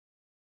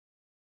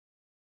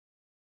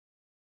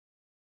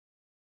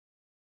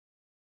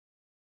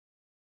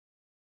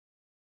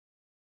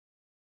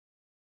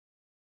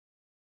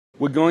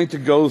We're going to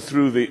go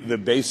through the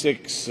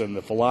basics and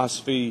the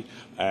philosophy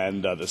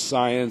and the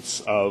science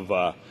of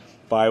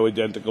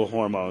bioidentical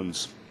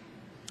hormones.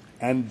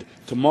 And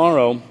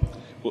tomorrow,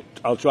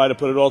 I'll try to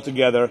put it all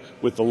together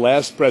with the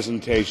last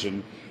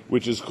presentation,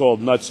 which is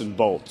called Nuts and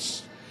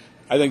Bolts.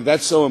 I think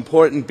that's so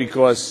important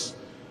because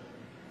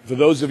for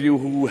those of you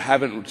who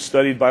haven't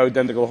studied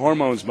bioidentical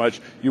hormones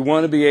much, you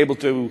want to be able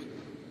to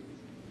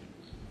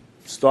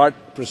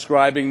start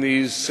prescribing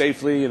these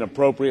safely and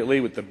appropriately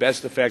with the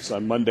best effects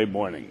on Monday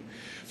morning.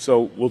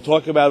 So we'll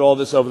talk about all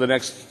this over the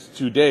next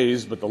 2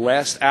 days, but the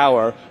last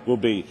hour will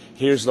be,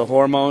 here's the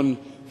hormone,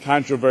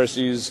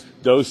 controversies,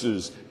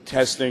 doses,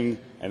 testing,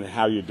 and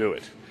how you do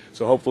it.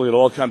 So hopefully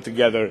it'll all come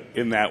together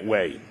in that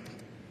way.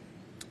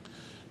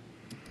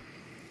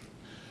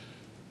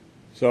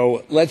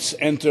 So let's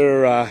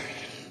enter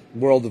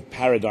world of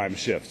paradigm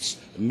shifts,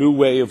 a new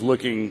way of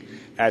looking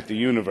at the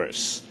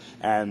universe.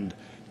 And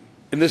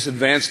in this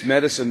advanced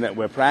medicine that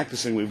we're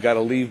practicing, we've got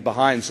to leave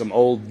behind some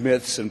old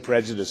myths and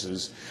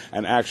prejudices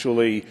and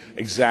actually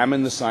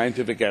examine the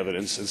scientific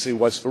evidence and see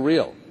what's for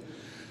real.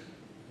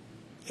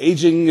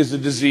 Aging is a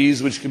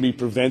disease which can be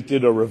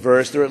prevented or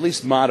reversed or at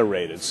least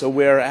moderated. So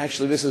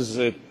this is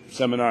a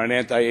seminar on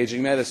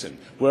anti-aging medicine.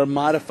 We're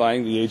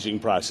modifying the aging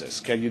process.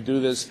 Can you do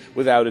this?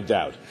 Without a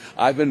doubt.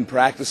 I've been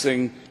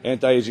practicing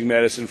anti-aging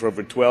medicine for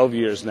over 12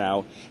 years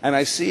now, and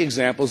I see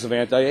examples of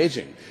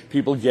anti-aging.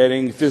 People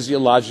getting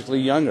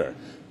physiologically younger,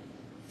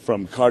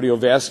 from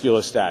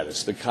cardiovascular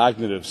status to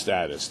cognitive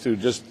status to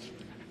just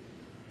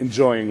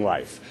enjoying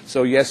life.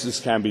 So yes, this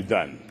can be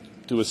done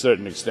to a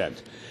certain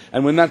extent.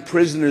 And we're not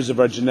prisoners of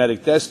our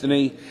genetic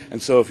destiny,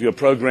 and so if you're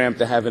programmed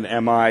to have an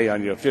MI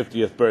on your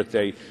 50th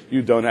birthday,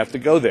 you don't have to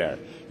go there.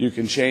 You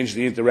can change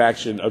the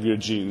interaction of your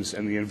genes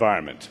and the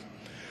environment.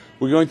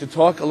 We're going to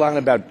talk a lot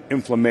about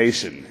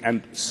inflammation,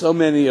 and so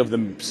many of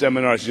the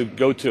seminars you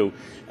go to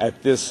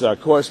at this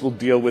course will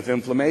deal with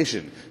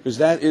inflammation, because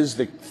that is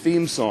the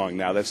theme song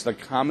now. That's the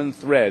common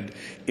thread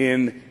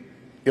in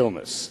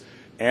illness.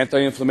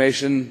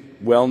 Anti-inflammation,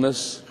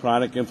 wellness,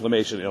 chronic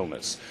inflammation,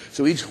 illness.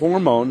 So each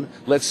hormone,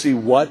 let's see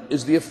what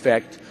is the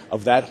effect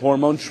of that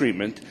hormone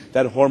treatment,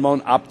 that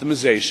hormone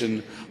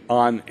optimization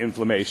on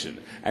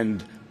inflammation.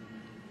 And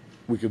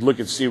we could look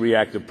at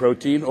C-reactive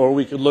protein, or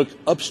we could look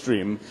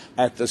upstream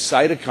at the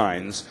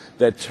cytokines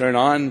that turn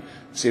on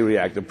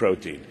C-reactive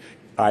protein.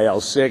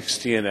 IL-6,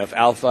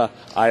 TNF-alpha,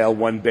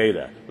 IL-1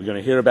 beta. We're going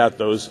to hear about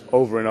those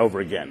over and over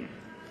again.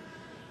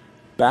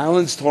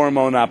 Balanced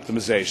hormone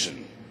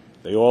optimization.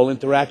 They all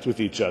interact with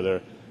each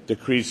other,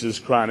 decreases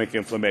chronic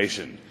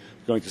inflammation.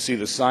 You're going to see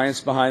the science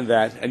behind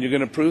that, and you're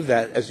going to prove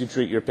that as you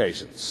treat your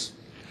patients.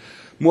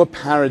 More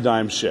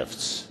paradigm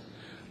shifts.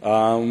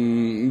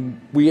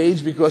 We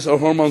age because our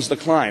hormones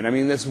decline. I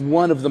mean, that's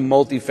one of the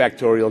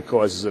multifactorial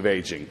causes of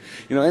aging.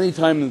 You know,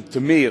 anytime,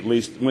 to me at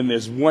least, when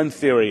there's one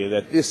theory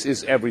that this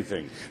is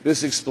everything,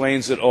 this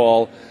explains it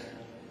all,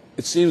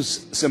 it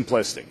seems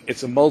simplistic.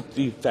 It's a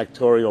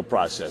multifactorial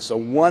process. So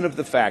one of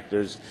the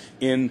factors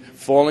in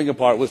falling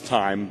apart with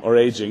time or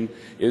aging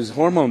is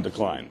hormone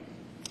decline.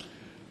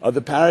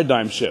 Other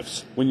paradigm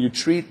shifts. When you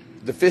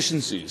treat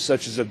deficiencies,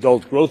 such as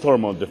adult growth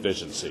hormone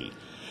deficiency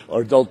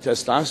or adult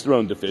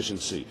testosterone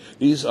deficiency,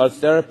 these are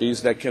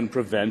therapies that can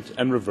prevent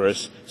and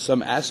reverse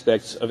some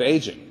aspects of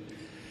aging.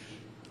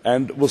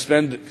 And we'll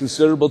spend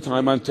considerable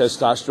time on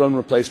testosterone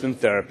replacement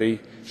therapy,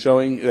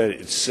 showing that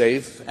it's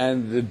safe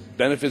and the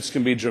benefits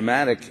can be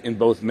dramatic in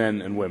both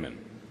men and women.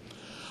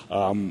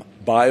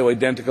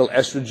 Bioidentical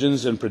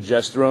estrogens and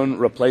progesterone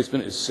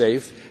replacement is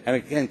safe and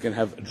again can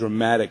have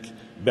dramatic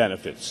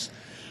benefits.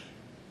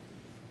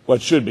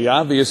 What should be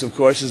obvious, of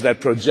course, is that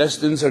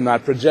progestins are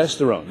not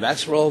progesterone.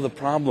 That's where all the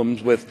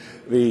problems with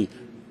the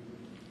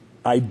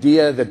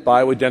idea that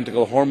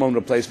bioidentical hormone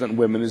replacement in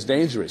women is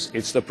dangerous.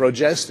 It's the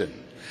progestin.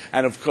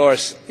 And of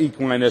course,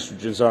 equine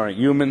estrogens aren't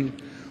human.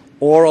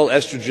 Oral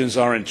estrogens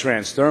aren't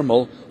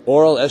transdermal.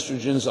 Oral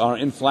estrogens are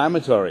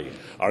inflammatory.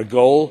 Our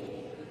goal,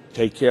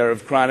 take care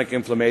of chronic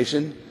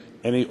inflammation.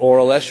 Any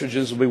oral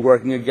estrogens will be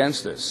working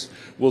against this.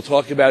 We'll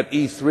talk about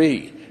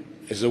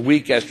E3 as a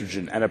weak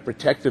estrogen and a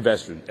protective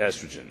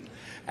estrogen.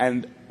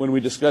 And when we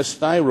discuss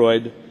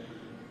thyroid,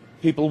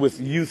 people with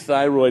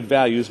euthyroid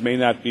values may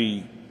not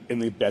be in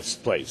the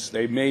best place.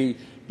 They may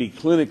be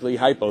clinically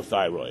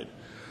hypothyroid.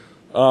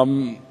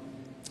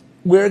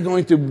 We're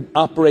going to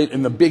operate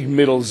in the big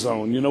middle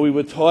zone. You know, we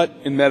were taught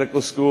in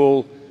medical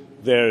school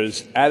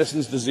there's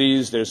Addison's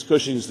disease, there's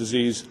Cushing's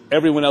disease,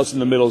 everyone else in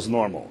the middle is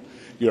normal.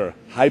 You're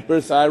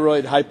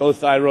hyperthyroid,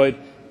 hypothyroid,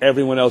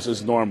 everyone else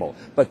is normal.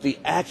 But the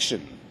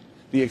action,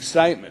 the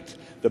excitement,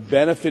 the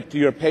benefit to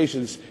your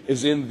patients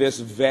is in this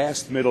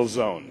vast middle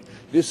zone.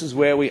 This is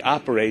where we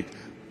operate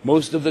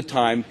most of the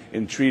time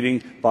in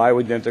treating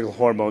bioidentical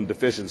hormone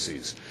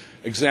deficiencies.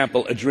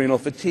 Example, adrenal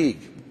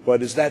fatigue.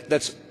 What is that?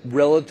 That's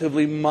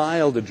relatively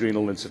mild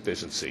adrenal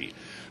insufficiency.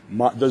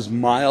 Does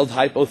mild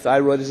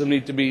hypothyroidism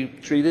need to be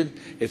treated?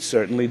 It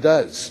certainly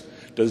does.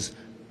 Does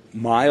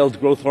mild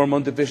growth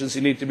hormone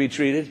deficiency need to be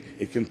treated?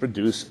 It can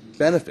produce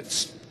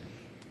benefits.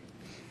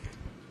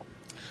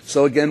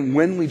 So again,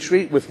 when we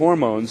treat with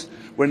hormones,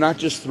 we're not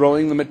just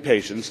throwing them at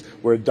patients,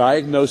 we're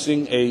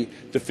diagnosing a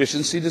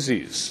deficiency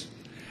disease.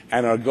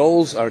 And our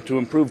goals are to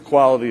improve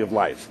quality of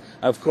life.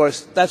 Of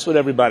course, that's what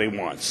everybody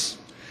wants.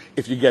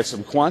 If you get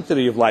some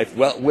quantity of life,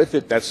 well, with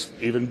it, that's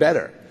even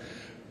better.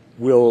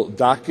 We'll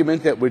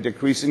document that we're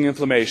decreasing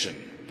inflammation.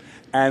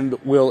 And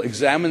we'll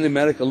examine the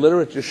medical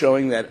literature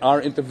showing that our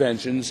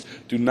interventions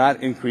do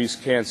not increase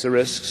cancer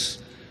risks,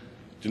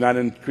 do not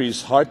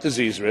increase heart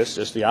disease risks,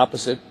 just the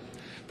opposite.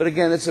 But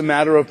again, it's a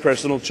matter of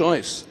personal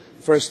choice.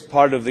 First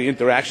part of the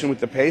interaction with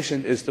the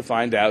patient is to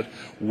find out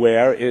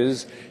where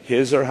is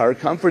his or her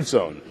comfort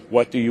zone.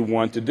 What do you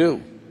want to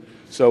do?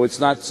 So it's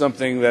not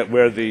something that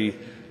we're the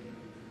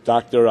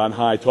doctor on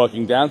high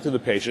talking down to the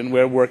patient.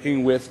 We're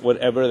working with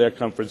whatever their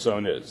comfort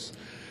zone is.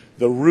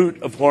 The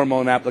route of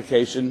hormone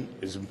application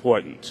is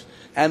important.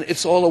 And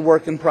it's all a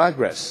work in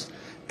progress.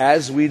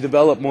 As we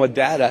develop more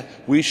data,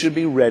 we should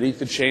be ready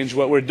to change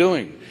what we're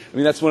doing. I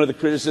mean, that's one of the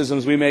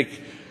criticisms we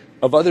make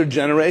of other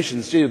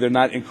generations. Gee, they're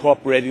not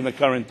incorporating the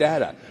current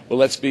data. Well,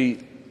 let's be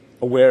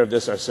aware of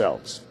this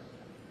ourselves.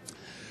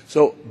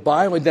 So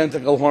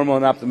bioidentical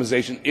hormone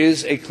optimization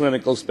is a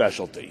clinical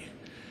specialty,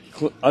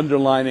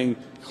 underlining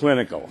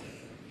clinical.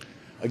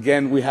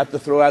 Again, we have to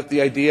throw out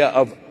the idea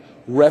of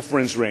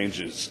reference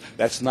ranges.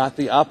 That's not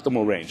the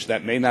optimal range.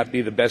 That may not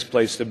be the best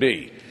place to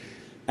be.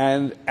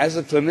 And as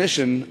a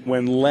clinician,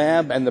 when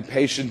lab and the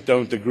patient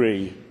don't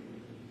agree,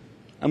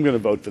 I'm going to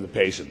vote for the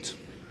patient.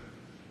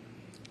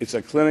 It's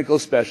a clinical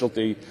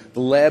specialty. The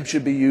lab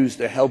should be used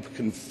to help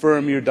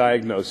confirm your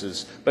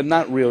diagnosis, but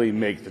not really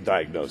make the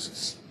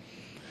diagnosis.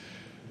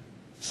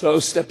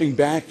 So stepping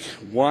back,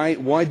 why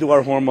do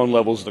our hormone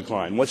levels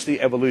decline? What's the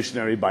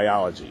evolutionary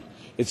biology?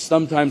 It's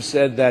sometimes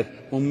said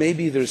that, well,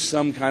 maybe there's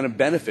some kind of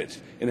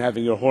benefit in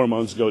having your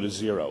hormones go to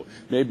zero.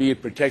 Maybe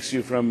it protects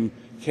you from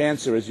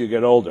cancer as you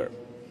get older.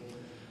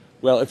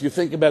 Well, if you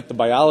think about the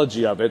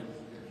biology of it,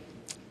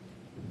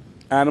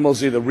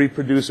 animals either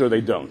reproduce or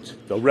they don't.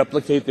 They'll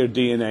replicate their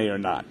DNA or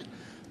not.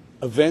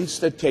 Events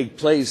that take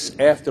place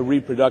after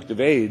reproductive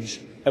age,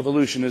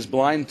 evolution is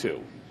blind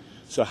to.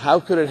 So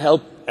how could it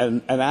help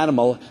an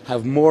animal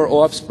have more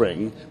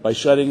offspring by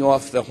shutting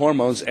off the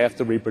hormones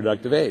after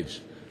reproductive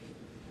age?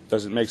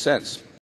 Doesn't make sense.